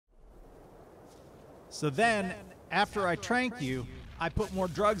So then, after I trank you, I put more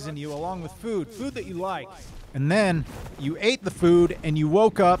drugs in you along with food that you like. And then you ate the food and you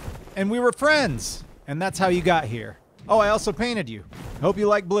woke up and we were friends. And that's how you got here. Oh, I also painted you. Hope you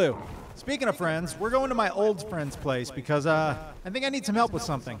like blue. Speaking of friends, we're going to my old friend's place because I think I need some help with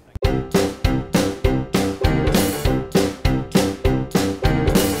something.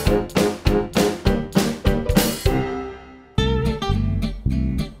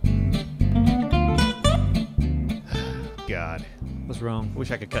 God. What's wrong?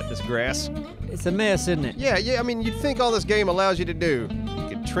 Wish I could cut this grass. It's a mess, isn't it? Yeah, I mean, you'd think all this game allows you to do. You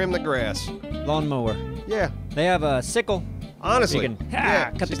could trim the grass. Lawnmower. Yeah. They have a sickle. Honestly. You can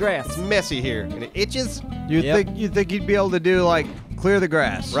cut the grass. It's messy here, and it itches. You'd think you'd be able to do, like, clear the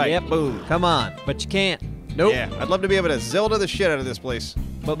grass. Right. Yep. Boom. Come on. But you can't. Nope. Yeah, I'd love to be able to Zelda the shit out of this place.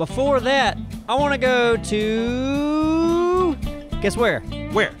 But before that, I want to go to... Guess where?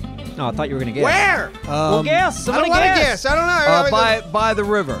 Where? Oh, I thought you were going to guess. Where? Well, guess. I Somebody don't want to guess. I don't know. By the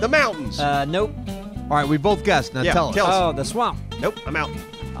river. The mountains. Nope. All right, we both guessed. Now Yeah, tell us. tell us. Oh, the swamp. Nope, I'm out.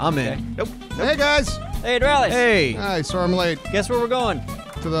 I'm in. Nope. Hey guys! Hey, Dralis. Hey. Hi, sorry I'm late. Guess where we're going?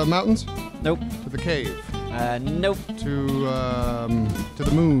 To the mountains? Nope. To the cave? Nope. To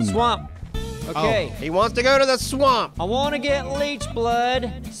the moon? Swamp. Okay. He wants to go to the swamp. I want to get leech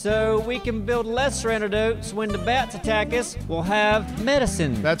blood so we can build lesser antidotes. When the bats attack us, we'll have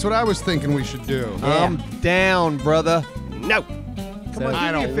medicine. That's what I was thinking we should do. Yeah. I'm down, brother. No. Come on,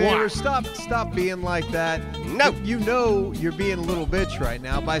 I do me a don't favor. want- Stop being like that. No. You know you're being a little bitch right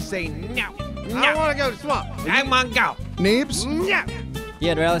now by saying no. I want to go to the swamp. I want to go. Neebs? No.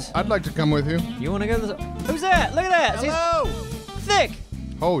 Yeah, Dralis. I'd like to come with you. You want to go to the... Who's that? Look at that. Hello! He's thick.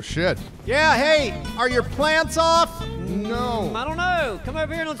 Oh, shit. Yeah, hey, are your plants off? No. I don't know. Come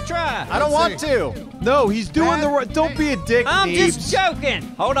over here and let's try. I don't want see. to. No, he's doing Hey, the right. Don't be a dick, I'm Neebs. just joking.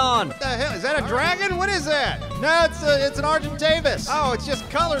 Hold on. What the hell? Is that a dragon? What is that? No, it's an Argentavis. Oh, it's just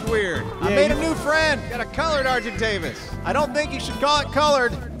colored weird. I made a new friend. Got a colored Argentavis. I don't think you should call it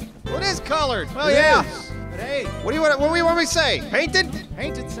colored. What is colored? Well, yeah. But hey, What do you want me to say? Painted?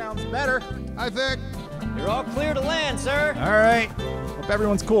 painted sounds better. I think. You're all clear to land, sir. All right. Hope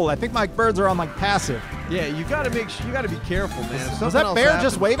everyone's cool. I think my birds are on like passive. Yeah, you gotta make sure. You gotta be careful, man. If Was something that else bear happens-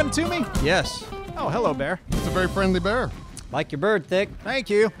 just waving to me? Yes. Oh, hello, bear. It's a very friendly bear. Like your bird, Thick. Thank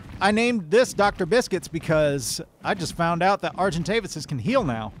you. I named this Dr. Biscuits because I just found out that Argentavises can heal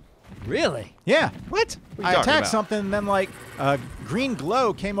now. Really? Yeah. What? What are I you talking attacked about? something, and then like a green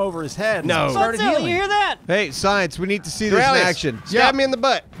glow came over his head. No. and started What's that? healing. You hear that? Hey, science. We need to see this in Dralis, action. Stab me in the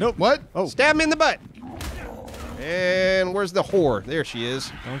butt. Nope. What? Oh. Stab me in the butt. And where's the whore? There she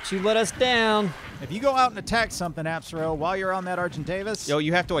is. Don't you let us down. If you go out and attack something, Apsaro, while you're on that Argentavis, Yo,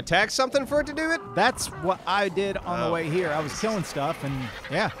 you have to attack something for it to do it? that's what I did on the Oh. way here. I was killing stuff, and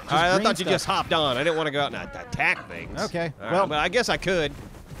yeah. Just All right, I green thought you stuff. just hopped on. I didn't want to go out and attack things. Okay, All right, well- but I guess I could.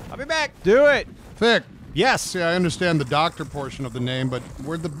 I'll be back. Do it. Thick. Yes. See, I understand the doctor portion of the name, but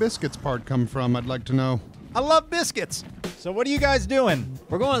where'd the biscuits part come from? I'd like to know. I love biscuits. So what are you guys doing?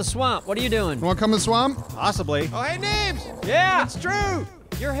 We're going to the swamp. What are you doing? You want to come to the swamp? Possibly. Oh, hey, Neebs. Yeah. It's true.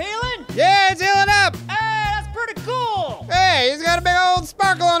 You're healing? Yeah, it's healing up. Hey, that's pretty cool. Hey, he's got a big old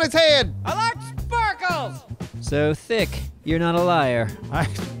sparkle on his head. I like sparkles. So, Thick, you're not a liar.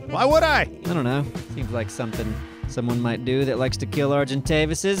 Why would I? I don't know. Seems like something someone might do that likes to kill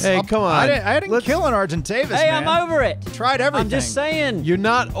Argentavises. Hey, come on. I didn't kill an Argentavis, Hey, man. I'm over it. Tried everything. I'm just saying. You're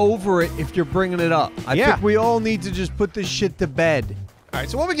not over it if you're bringing it up. I Yeah. think we all need to just put this shit to bed. All right,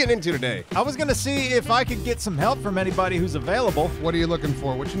 so what are we getting into today? I was gonna see if I could get some help from anybody who's available. What are you looking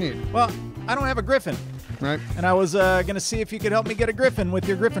for? What you need? Well, I don't have a griffin, Right? and I was gonna see if you could help me get a griffin with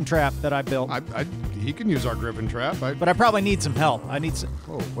your griffin trap that I built. He can use our griffin trap. But I probably need some help. I need some.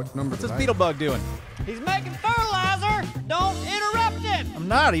 Whoa, what number What's this did I- beetle bug doing? He's making fertilizer. Don't interrupt him. I'm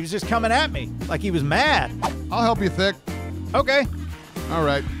not. He was just coming at me like he was mad. I'll help you, Thick. Okay. All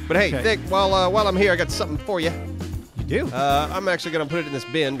right. But hey, Okay. Thick, while I'm here, I got something for you. You do? I'm actually gonna put it in this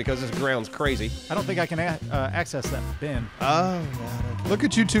bin because this ground's crazy. I don't think I can access that bin. Oh. Look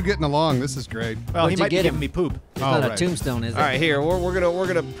at you two getting along. This is great. Well, What'd he you might be get giving him? me poop. It's Oh, not a right. tombstone, is it? All right, here we're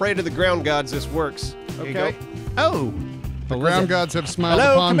gonna pray to the ground gods. This works. Here you Okay. go. Oh. The ground gods have smiled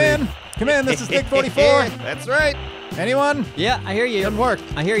Hello. upon Come me. in. Come in. This is Thick 44. That's right. Anyone? Yeah, I hear you. Doesn't work.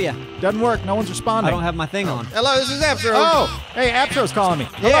 I hear you. Doesn't work. No one's responding. I don't have my thing on. Hello, this is Apsaro. Oh, hey, Apsaro's calling me.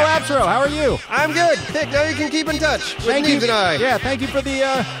 Hello, Yeah. Apsaro. How are you? I'm good. Thick, now you can keep in touch with Thank you. Neebs and I. Yeah, thank you for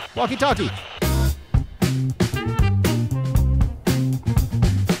the walkie-talkie.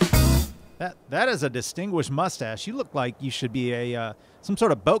 That is a distinguished mustache. You look like you should be a some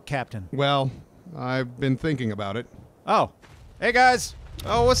sort of boat captain. Well, I've been thinking about it. Oh, hey guys.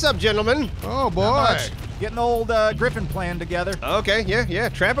 Oh, what's up, gentlemen? Oh, Not boy. much. Getting the old Griffin plan together. Okay, yeah.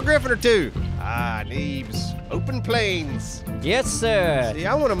 Trap a griffin or two. Ah, Neebs. Open plains. Yes, sir. See,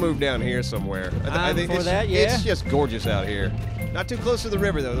 I want to move down here somewhere. I think for it's, that, yeah. It's just gorgeous out here. Not too close to the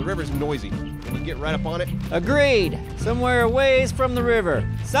river, though. The river's noisy. Can you get right up on it? Agreed. Somewhere a ways from the river.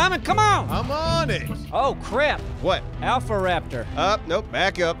 Simon, come on. I'm on it. Oh, crap. What? Alpha Raptor. Up? Nope,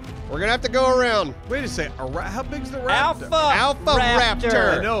 back up. We're going to have to go around. Wait a second. How big's the raptor? Alpha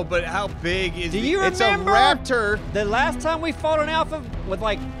Raptor. I know, but how big is Do the... you It's a remember raptor. the last time we fought an alpha with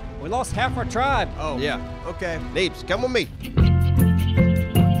we lost half our tribe? Oh, Yeah. okay. Neebs, come with me.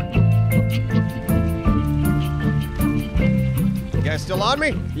 You guys still on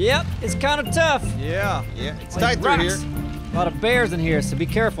me? Yep, it's kind of tough. Yeah. Yeah, it's Like tight through here. rocks. A lot of bears in here, so be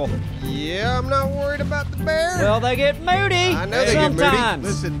careful. Yeah, I'm not worried about the bear. Well, they get moody I know they get moody. sometimes.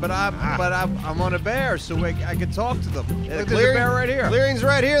 Listen, but I'm on a bear, so I can talk to them. Look, there's a Clearing- bear right here. Clearing's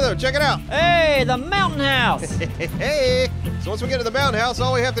right here, though. Check it out. Hey, the mountain house. Hey. So once we get to the mountain house,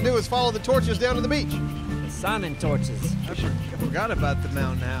 all we have to do is follow the torches down to the beach. Simon torches. I forgot about the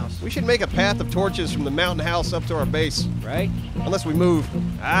mountain house. We should make a path of torches from the mountain house up to our base. Right? Unless we move.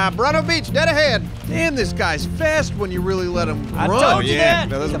 Brano Beach, dead ahead. Damn, this guy's fast when you really let him I run. told you yeah. that.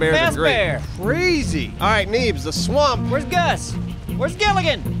 No, those He's a bears are fast great. bear. Crazy. All right, Neebs, the swamp. Where's Gus? Where's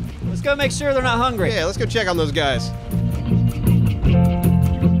Gilligan? Let's go make sure they're not hungry. Yeah, let's go check on those guys.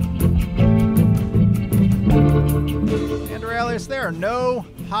 And Aurelius, there are no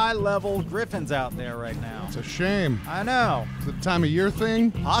high-level griffins out there right now. It's a shame. I know. It's a time of year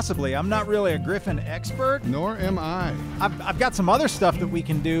thing, Possibly. I'm not really a griffin expert. nor am I. I've got some other stuff that we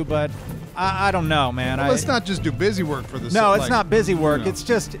can do, but I don't know, man. Well, let's not just do busy work for this. No, it's like, not busy work. you know. It's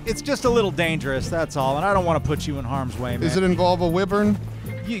just a little dangerous. That's all. And I don't want to put you in harm's way, man. Does it involve a wyvern?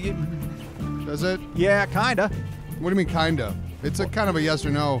 Does it? Yeah, kinda. What do you mean, kinda? It's a kind of a yes or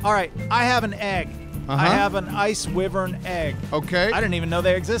no. All right. I have an egg. I Uh-huh. have an ice wyvern egg. Okay. I didn't even know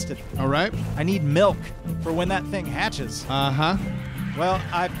they existed. All right. I need milk for when that thing hatches. Uh-huh. Well,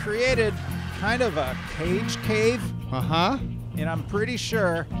 I've created kind of a cage cave, Uh-huh. and I'm pretty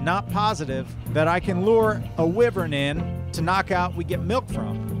sure, not positive, that I can lure a wyvern in to knock out we get milk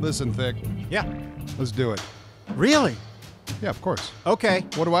from. Listen, Thick. Yeah. Let's do it. Really? Yeah, of course. Okay.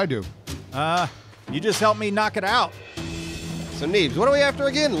 What do I do? You just help me knock it out. So, Neebs, what are we after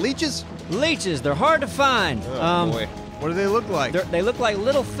again? Leeches? Leeches, they're hard to find. Oh, boy. What do they look like? They look like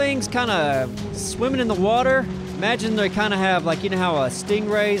little things kind of swimming in the water. Imagine they kind of have, like, you know how a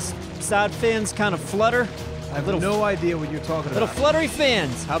stingray's side fins kind of flutter? I have no idea what you're talking Little about. fluttery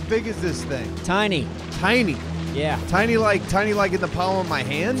fins. How big is this thing? Tiny. Tiny. Yeah. Tiny like in the palm of my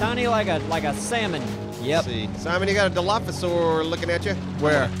hand? Tiny like a salmon. Yep. Let's see. Simon, you got a Dilophosaur looking at you?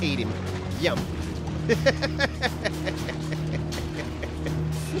 Where? I'm gonna eat him. Yum.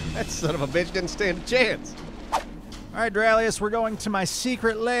 That son of a bitch didn't stand a chance. All right, Dralius, we're going to my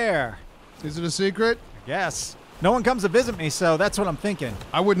secret lair. Is it a secret? Yes. No one comes to visit me, so that's what I'm thinking.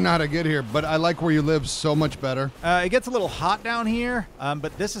 I wouldn't know how to get here, but I like where you live so much better. It gets a little hot down here,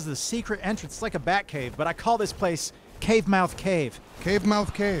 but this is the secret entrance. It's like a bat cave, but I call this place Cave Mouth Cave. Cave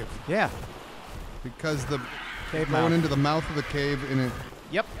mouth cave. Yeah. Because the Cave going mouth. into the mouth of the cave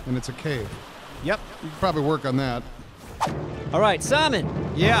Yep. and it's a cave. Yep. You could probably work on that. All right, Simon,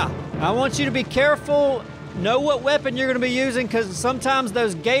 Yeah. I want you to be careful. Know what weapon you're going to be using, because sometimes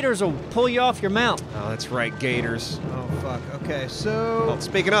those gators will pull you off your mount. Oh, that's right, gators. Oh, fuck. Okay, so... Well,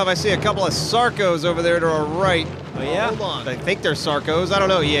 speaking of, I see a couple of Sarcos over there to our right. Oh, yeah? Hold on. I think they're Sarcos. I don't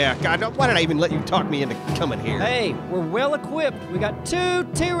know. Yeah. God, why did I even let you talk me into coming here? Hey, we're well equipped. We got 2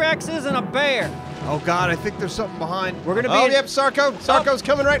 T-Rexes and a bear. Oh, God, I think there's something behind. We're going to be... Oh, yep, Sarco. Sarco's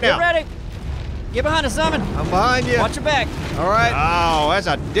coming right Get now. ready. Get behind us, Simon. I'm behind you. Watch your back. All right. Oh, that's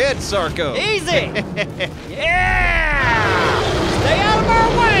a dead Sarco. Easy. Yeah. Stay out of our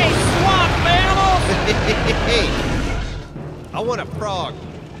way, swamp animals. I want a frog.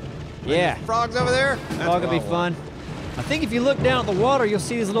 Yeah. Frogs over there? That's Frog will what be I want. fun. I think if you look down at the water, you'll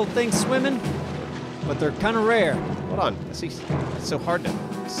see these little things swimming, but they're kind of rare. Hold on. I see. It's so hard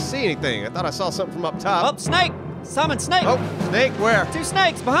to see anything. I thought I saw something from up top. Oh, snake. Simon, snake. Oh, snake, where? 2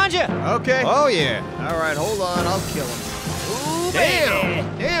 snakes behind you. Okay. Oh, yeah. All right, hold on. I'll kill him.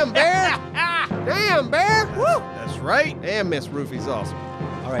 Damn. Damn, bear. Damn, bear. Woo. That's right. Damn, Miss Roofy's awesome.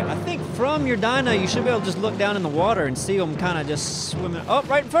 All right, I think from your dino, you should be able to just look down in the water and see them kind of just swimming. Oh,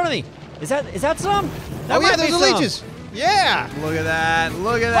 right in front of me. Is that some? That Oh, yeah, might be those are some. leeches. Yeah. Look at that.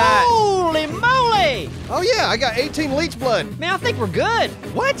 Look at that. Holy moly! Oh, Oh yeah, I got 18 leech blood. Man, I think we're good.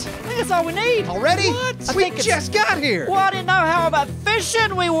 What? I think that's all we need. Already? What? I We think it's- just got here. Well, I didn't know how about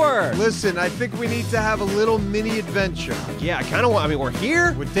fishing we were. Listen, I think we need to have a little mini adventure. Yeah, I kind of want. I mean, we're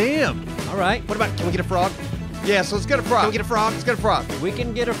here. Well, damn. All right, What about? Can we get a frog? Yeah, so let's get a frog. Can we get a frog? Let's get a frog. we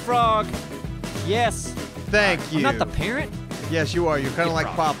can get a frog. Yes. Thank you. I'm not the parent. Yes, you are. You're kind of like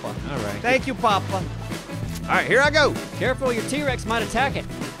frog. Papa. All right. Thank you, Papa. All right, here I go. Careful, your T-Rex might attack it.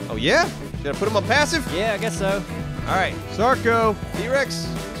 Oh yeah? Should I put him on passive? Yeah, I guess so. All right, Sarko, T-Rex.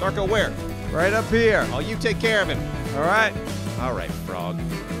 Sarko, where? right up here. Oh, you take care of him. All right. All right, frog.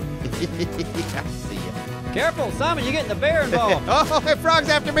 See ya. Careful, Simon, you're getting the bear involved. Oh, that frog's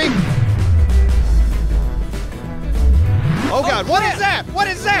after me. Oh God, what is that? What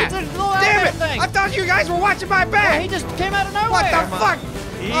is that? It's a little Damn it! outfit thing. I thought you guys were watching my Well, back. he just came out of nowhere. What the fuck?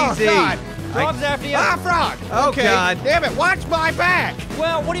 Oh Easy. God. Frog's after you. Ah, frog. Oh, Okay. God. Damn it! Watch my back.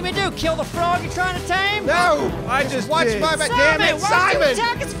 Well, what do you mean do? Kill the frog you're trying to tame? No, I just watch did. my back. Simon, Damn it, why'd you Simon!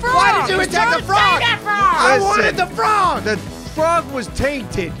 attack his frog? Why did you He's attack trying the to frog? tame that frog! I Listen. wanted the frog. The frog was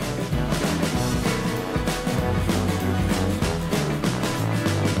tainted.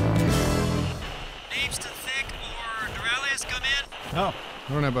 Neebs to Thick or Duralius come in? Oh,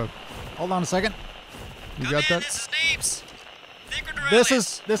 I don't have a. hold on a second. You got that? This is Neebs. Thick or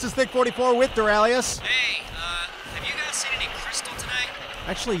Duralius? This is Thick 44 with Duralius. Hey, have you guys seen any crystal today?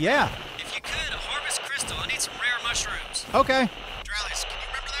 Actually, yeah. If you could, harvest crystal. I need some rare mushrooms. Okay. Duralius, can you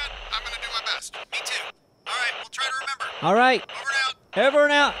remember that? I'm gonna do my best. Me too. All right, we'll try to remember. All right. Over and out. Over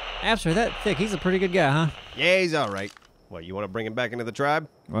and out. After that Thick, he's a pretty good guy, huh? Yeah, he's all right. What, you want to bring him back into the tribe?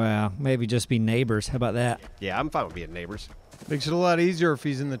 Well, maybe just be neighbors. How about that? Yeah, I'm fine with being neighbors. Makes it a lot easier if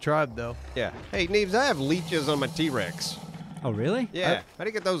he's in the tribe, though. Yeah. Hey, Neebs, I have leeches on my T-Rex. Oh, really? Yeah. How do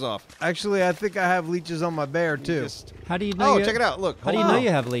you get those off? Actually, I think I have leeches on my bear, too. Just. How do you know? Oh, you- check it out. Look. How do you know you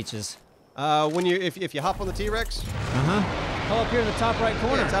have leeches? When you if you hop on the T-Rex, Oh, up here in the top right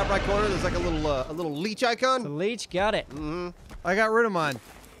corner. yeah, top right corner, there's like a little leech The icon. leech, got it. I got rid of mine.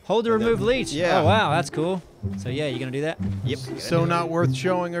 Hold to remove leech. yeah. Oh, wow, that's cool. So, yeah, you gonna do that? Yep. So not worth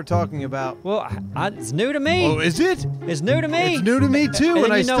showing or talking about. Well, it's new to me. Oh, is it? It's new to me. It's new to me, too, And and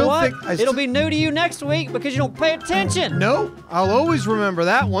then I you know still what? think... It'll be new to you next week because you don't pay attention. No, I'll always remember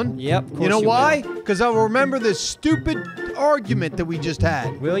that one. Yep, of You course know you why? Because I'll remember this stupid argument that we just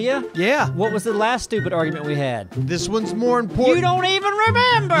had. Will ya? Yeah. What was the last stupid argument we had? This one's more important. You don't even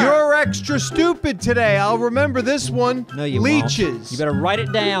remember. You're extra stupid today. I'll remember this one. No, you Leeches. won't. You better write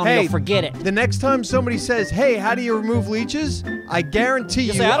it down. Hey, You'll forget it. The next time somebody says, "Hey, how do you remove leeches?" I guarantee You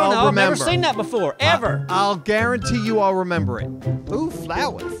you say, I don't I'll know. I've remember. never seen that before, ever. I'll guarantee you I'll remember it. Ooh,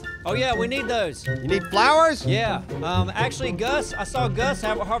 flowers. Oh yeah, we need those. You need flowers? Yeah. Actually, Gus, I saw Gus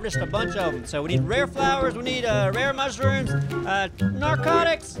harvest a bunch of them. So we need rare flowers, we need rare mushrooms,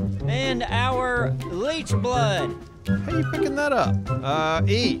 narcotics, and our leech blood. How you picking that up?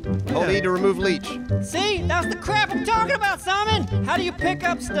 E. Hold Yeah. E to remove leech. See, that's the crap I'm talking about, Simon. How do you pick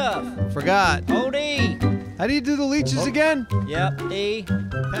up stuff? Forgot. Hold E. How do you do the leeches again? Yep, E.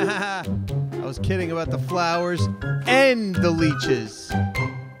 I was kidding about the flowers and the leeches.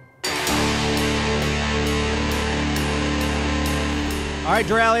 All right,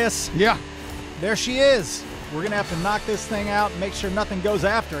 Duralius. Yeah. There she is. We're gonna have to knock this thing out and make sure nothing goes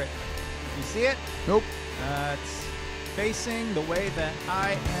after it. You see it? Nope. It's facing the way that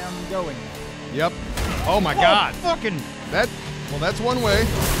I am going. Yep. Oh my God. Fucking. Well, that's one way.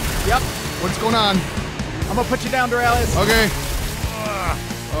 Yep. What's going on? I'm gonna put you down, Duralius. Okay.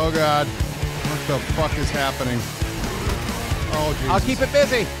 Oh God. What the fuck is happening? Oh Jesus. I'll keep it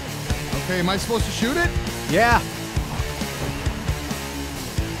busy. Okay, am I supposed to shoot it? Yeah.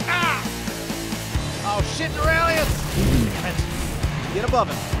 Ah! Oh shit, Duralius! Damn it. Get above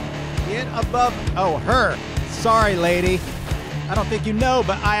him. Get above. Oh, her. Sorry, lady. I don't think you know,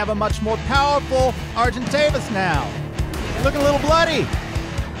 but I have a much more powerful Argentavis now. You're looking a little bloody.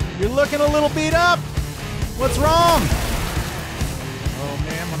 You're looking a little beat up. What's wrong? Oh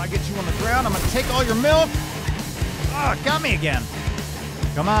man, when I get you on the ground, I'm gonna take all your milk. Oh, got me again.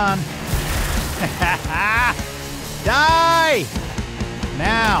 Come on. Die!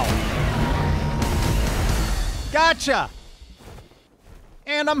 Now. Gotcha!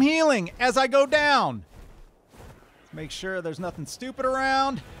 And I'm healing as I go down. Let's make sure there's nothing stupid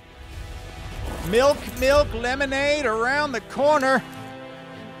around. Milk, lemonade around the corner.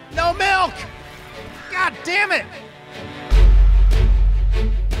 No milk! God damn it!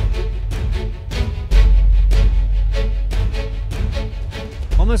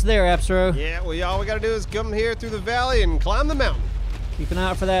 Almost there, Abstro. Yeah, well, all we gotta do is come here through the valley and climb the mountain. Keep an eye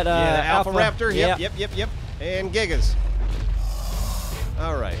out for that Yeah, the Alpha Raptor. Yeah. Yep. And Gigas.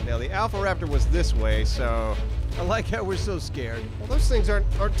 All right, now the Alpha Raptor was this way, so... I like how we're so scared. Well, those things aren't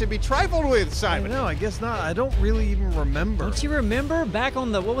to be trifled with, Simon. No, I guess not. I don't really even remember. Don't you remember back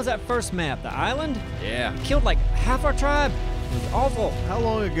on the, what was that first map? The island? Yeah. Killed like half our tribe. It was awful. How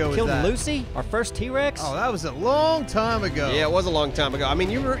long ago was Killed that? Lucy, our first T-Rex. Oh, that was a long time ago. Yeah, it was a long time ago. I mean,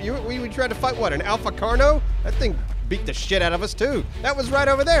 we tried to fight, what, an Alpha Carno? That thing beat the shit out of us, too. That was right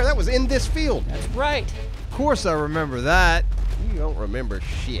over there. That was in this field. That's right. Of course I remember that. You don't remember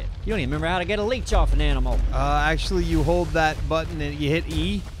shit. You don't even remember how to get a leech off an animal. Actually, you hold that button and you hit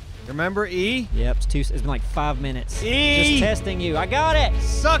E. Remember E? Yep, it's been like 5 minutes. E! Just testing you. I got it.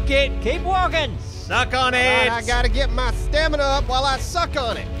 Suck it. Keep walking. Suck on it. I gotta get my stamina up while I suck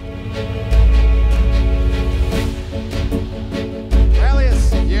on it.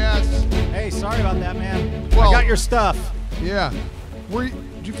 Alias. Yes. Hey, sorry about that, man. Well- I got your stuff. Yeah.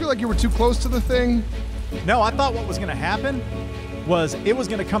 Did you feel like you were too close to the thing? No, I thought what was going to happen was it was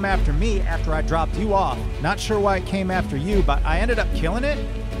going to come after me after I dropped you off. Not sure why it came after you, but I ended up killing it,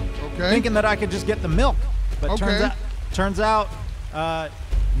 Okay. thinking that I could just get the milk. But Okay. turns out,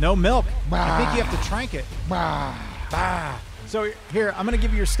 no milk. I think you have to trank it. So here, I'm going to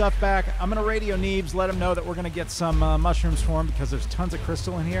give you your stuff back. I'm going to radio Neebs, let him know that we're going to get some mushrooms for him because there's tons of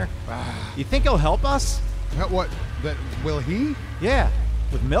crystal in here. You think he'll help us? What? That will he? Yeah,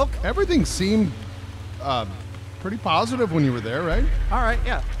 with milk? Everything seemed pretty positive when you were there, right? All right,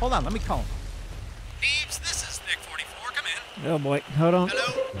 yeah. Hold on, let me call him. Neebs, this is Thick 44. Come in. Oh boy, hold on.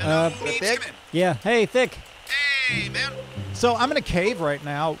 Hello? Neebs, Thick? come in. Yeah, hey, Thick. Hey, man. So I'm in a cave right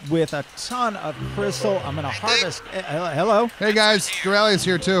now with a ton of crystal. I'm going to harvest. Hello? Hey guys, Duralia's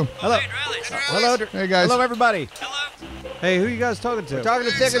here too. Hello. Hello. Hey guys. Hello, everybody. Hello. Hey, who you guys talking to? Talking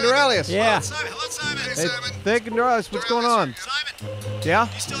to Thick and Duralius. Yeah. Simon. Hello, Simon. Hey, Hey, Simon. Thick and Doris, what's going on? Simon, Yeah?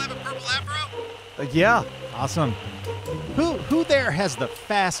 you still have a purple afro? Yeah. Awesome. Who there has the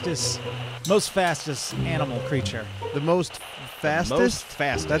most fastest animal creature? The most fastest? Most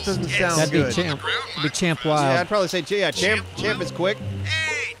fastest. That doesn't sound That'd good. be Champ. Be Champ Yeah, Wild. I'd probably say, Champ is quick.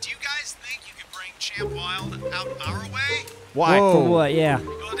 Hey, do you guys think you could bring Champ Wild out our way? Why? Whoa. For what? Yeah.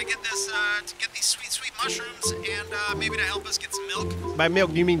 Well, to get these sweet mushrooms and maybe to help us get some milk? By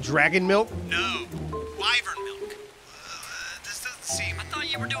milk, do you mean dragon milk? No, wyvern milk. This doesn't seem... I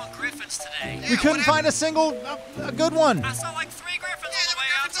thought you were doing griffins today. We couldn't find a single a good one. I saw like 3 griffins on the way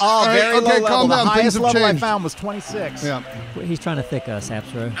out. Oh, All right, very okay, low level. calm The down. Things highest have level I changed. found was 26. Yeah. He's trying to thick us,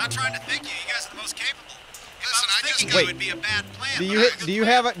 Absro. Not trying to think you guys are the most capable. Listen, I just Wait. it would be a bad plan.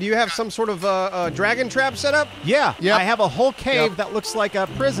 Do you have some sort of dragon trap set up? Yeah, Yep. I have a whole cave Yep. that looks like a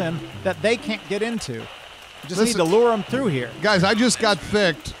prison that they can't get into. You just Listen- need to lure them through here. Guys, I just got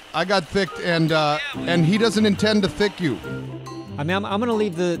thicked. I got thicked, and he doesn't intend to thick you. I mean, I'm gonna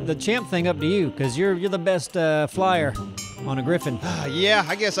leave the champ thing up to you because you're the best flyer on a griffin. Yeah,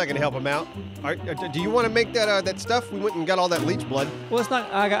 I guess I can help him out. Do you want to make that stuff? We went and got all that leech blood. Well, it's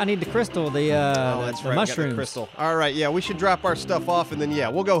not. I need the crystal, the Oh, that's the right. we got mushrooms. the crystal. All right, yeah, we should drop our stuff off, and then yeah,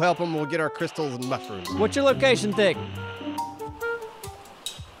 we'll go help him. We'll get our crystals and mushrooms. What's your location, Thick?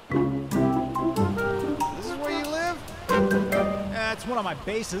 This is where you live? It's one of my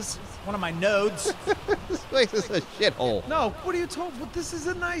bases, one of my nodes. This place is a shithole. No, what are you talking about? This is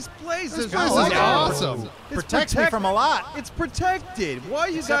a nice place. This There's place is no- awesome. It's Protects me from a lot. It's protected. Why are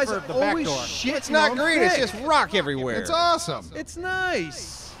you Except guys for the back always door. shitting It's not on green. It's Thick? just rock everywhere. It's awesome. It's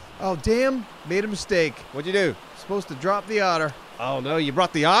nice. Oh, damn. Made a mistake. What'd you do? Supposed to drop the otter. Oh no, you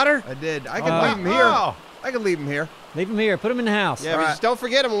brought the otter? I did. I can leave him here. Oh. I can leave him here. Leave him here. Put him in the house. Yeah, All but right. just don't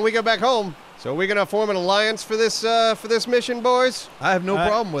forget him when we go back home. So we're gonna form an alliance for this mission, boys. I have no Uh,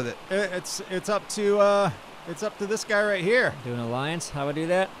 problem with it. It's up to this guy right here. Do an alliance. How would I do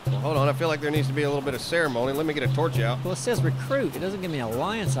that? Hold on, I feel like there needs to be a little bit of ceremony. Let me get a torch out. Well, it says recruit. It doesn't give me an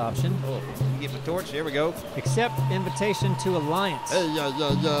alliance option. Oh, get my torch. Here we go. Accept invitation to alliance.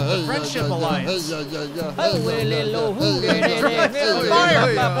 The Friendship Alliance. Oh, well, little who did it?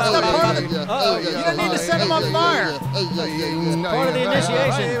 Fire! Oh, You don't need to set him on fire. part of the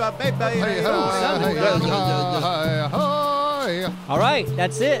initiation. All right,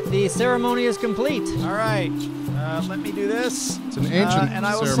 that's it. The ceremony is complete. All right, let me do this. It's an ancient and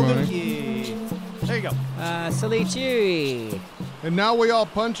I will ceremony. salute you. There you go. Salute you. And now we all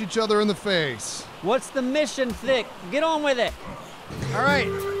punch each other in the face. What's the mission, Thick? Get on with it. All right.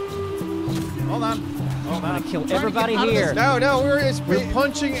 Hold on. Hold on. Kill I'm trying to get everybody out of here. this. No, We're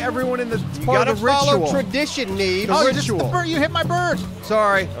punching everyone in the You part gotta of the follow ritual. tradition, Neebs. Oh, just the ritual. bird. You hit my bird.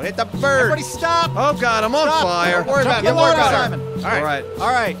 Sorry. Don't hit the bird. Everybody stop. Oh God, I'm on Stop. fire. Don't worry about it. Get Don't worry low, about Simon. it. All right, All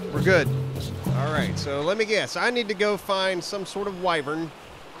right. we're good. All right, so let me guess. I need to go find some sort of wyvern,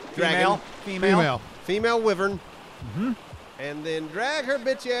 dragon, Female. Female. female wyvern, and then drag her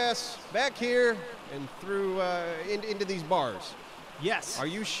bitch ass back here and through into these bars. Yes. Are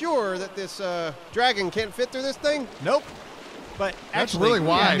you sure that this dragon can't fit through this thing? Nope. But That's actually, really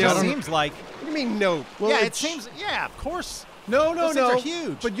wide. Yeah, I it don't- seems like. What do you mean no? Well, yeah, it it's- seems. Yeah, of course. No, Those things are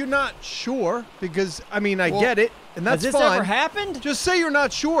huge. But you're not sure because I mean I Well, get it, and that's Has this fine. ever happened? Just say you're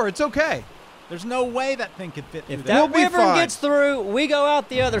not sure. It's okay. There's no way that thing could fit through If that. We'll that be wyvern fine. gets through, we go out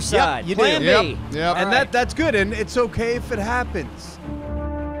the other side. you do. Plan Yep. B. Yep. And right. that's good, and it's okay if it happens.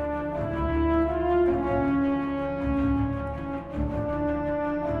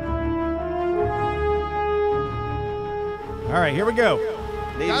 All right, here we go.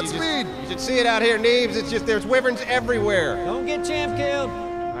 Neebs, Godspeed. you should see it out here, Neebs. It's just there's wyverns everywhere. Don't get champ killed.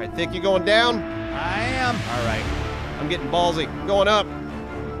 All right, think you going down? I am. All right. I'm getting ballsy. Going up.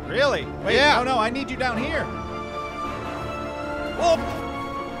 Really? Wait, Yeah. no, I need you down here. Oh!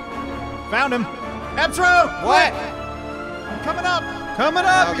 Found him. Ebstro! What? I'm coming up. Coming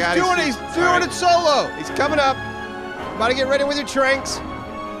up, Oh, God, he's doing all right. it solo. He's coming up. About to get ready with your tranks.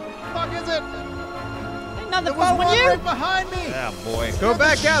 Fuck is it? Ain't nothing There was following one you. right behind me. Ah, boy. Go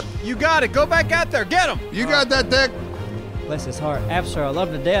back out. You got it. Go back out there. Get him. You got that, Dick. Bless his heart. Absor, I love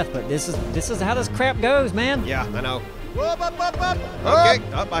him to death, but this is how this crap goes, man. Yeah, I know. Up, up, up, up. Okay.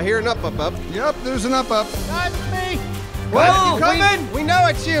 Up. I hear an up, up, up. Yep, there's an up. That's me. What? Whoa, You coming? We know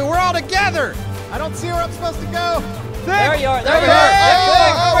it's you. We're all together. I don't see where I'm supposed to go. There you are. There Over you here.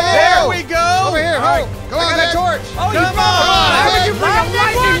 are. Over There we go. Over here. All right, Ho. come I on, got a Dick. torch. Oh, you Come found on. it. Why would you bring a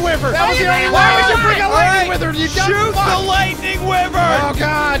lightning wyvern? That was the only Why one. would you bring a All lightning right. wyvern? You dumb Shoot fuck. the lightning wyvern. Oh,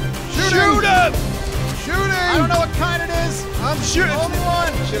 God. Shoot him. Shooting. I don't know what kind it is. I'm shooting. Only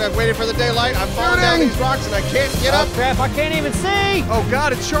one. Should have waited for the daylight. I'm falling down Shooting. these rocks and I can't get Oh up. crap! I can't even see. Oh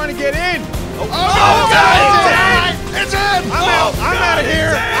God, it's trying to get in. Oh, God, it's in. I'm out. I'm out of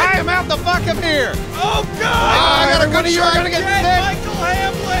here. I am out the fuck of here. Oh God! I got a good shot. Gonna get Get sick. Michael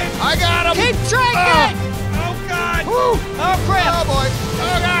Hamlin. I got him. Keep tracking. Oh God! Woo. Oh crap! Oh boy.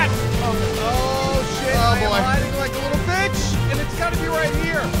 Oh, God. Oh shit! Oh, I am boy. hiding like a little bitch, and it's got to be right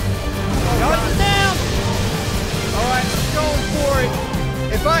here. Guards down. All right, I'm going for it.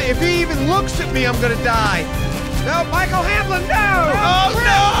 If he even looks at me, I'm gonna die. No, Michael Hamlin, no! Oh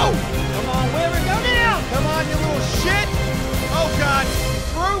no! Come on, Wyvern, go down. Come on, you little shit! Oh God!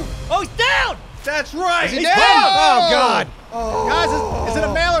 Through! Oh, he's down. That's right! Is he He's dead? down. Oh, God. Guys, is it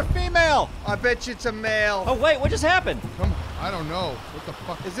a male or female? I bet you it's a male. Oh wait, what just happened? Come on. I don't know. What the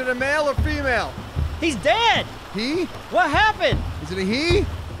fuck? Is it a male or female? He's dead. He? What happened? Is it a he?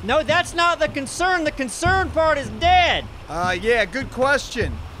 No, that's not the concern. The concern part is dead. Yeah, good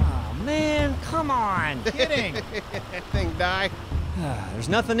question. Oh man, come on. Kidding. That thing die. There's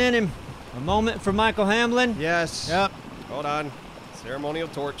nothing in him. A moment for Michael Hamlin. Yes. Yep. Hold on. Ceremonial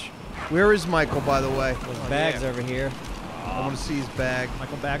torch. Where is Michael, by the way? His bag's over here. I want to see his bag.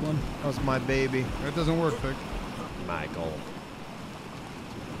 Michael Baglin. That was my baby. That doesn't work, Vic. Michael.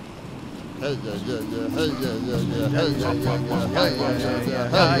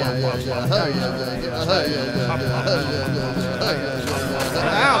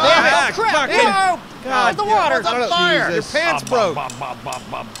 Oh, crap! Fucking- God, the water. What's on fire? Your Jesus. pants broke.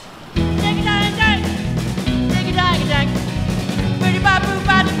 Dig-a-dag-a-dag. Dig-a-dag-a-dag.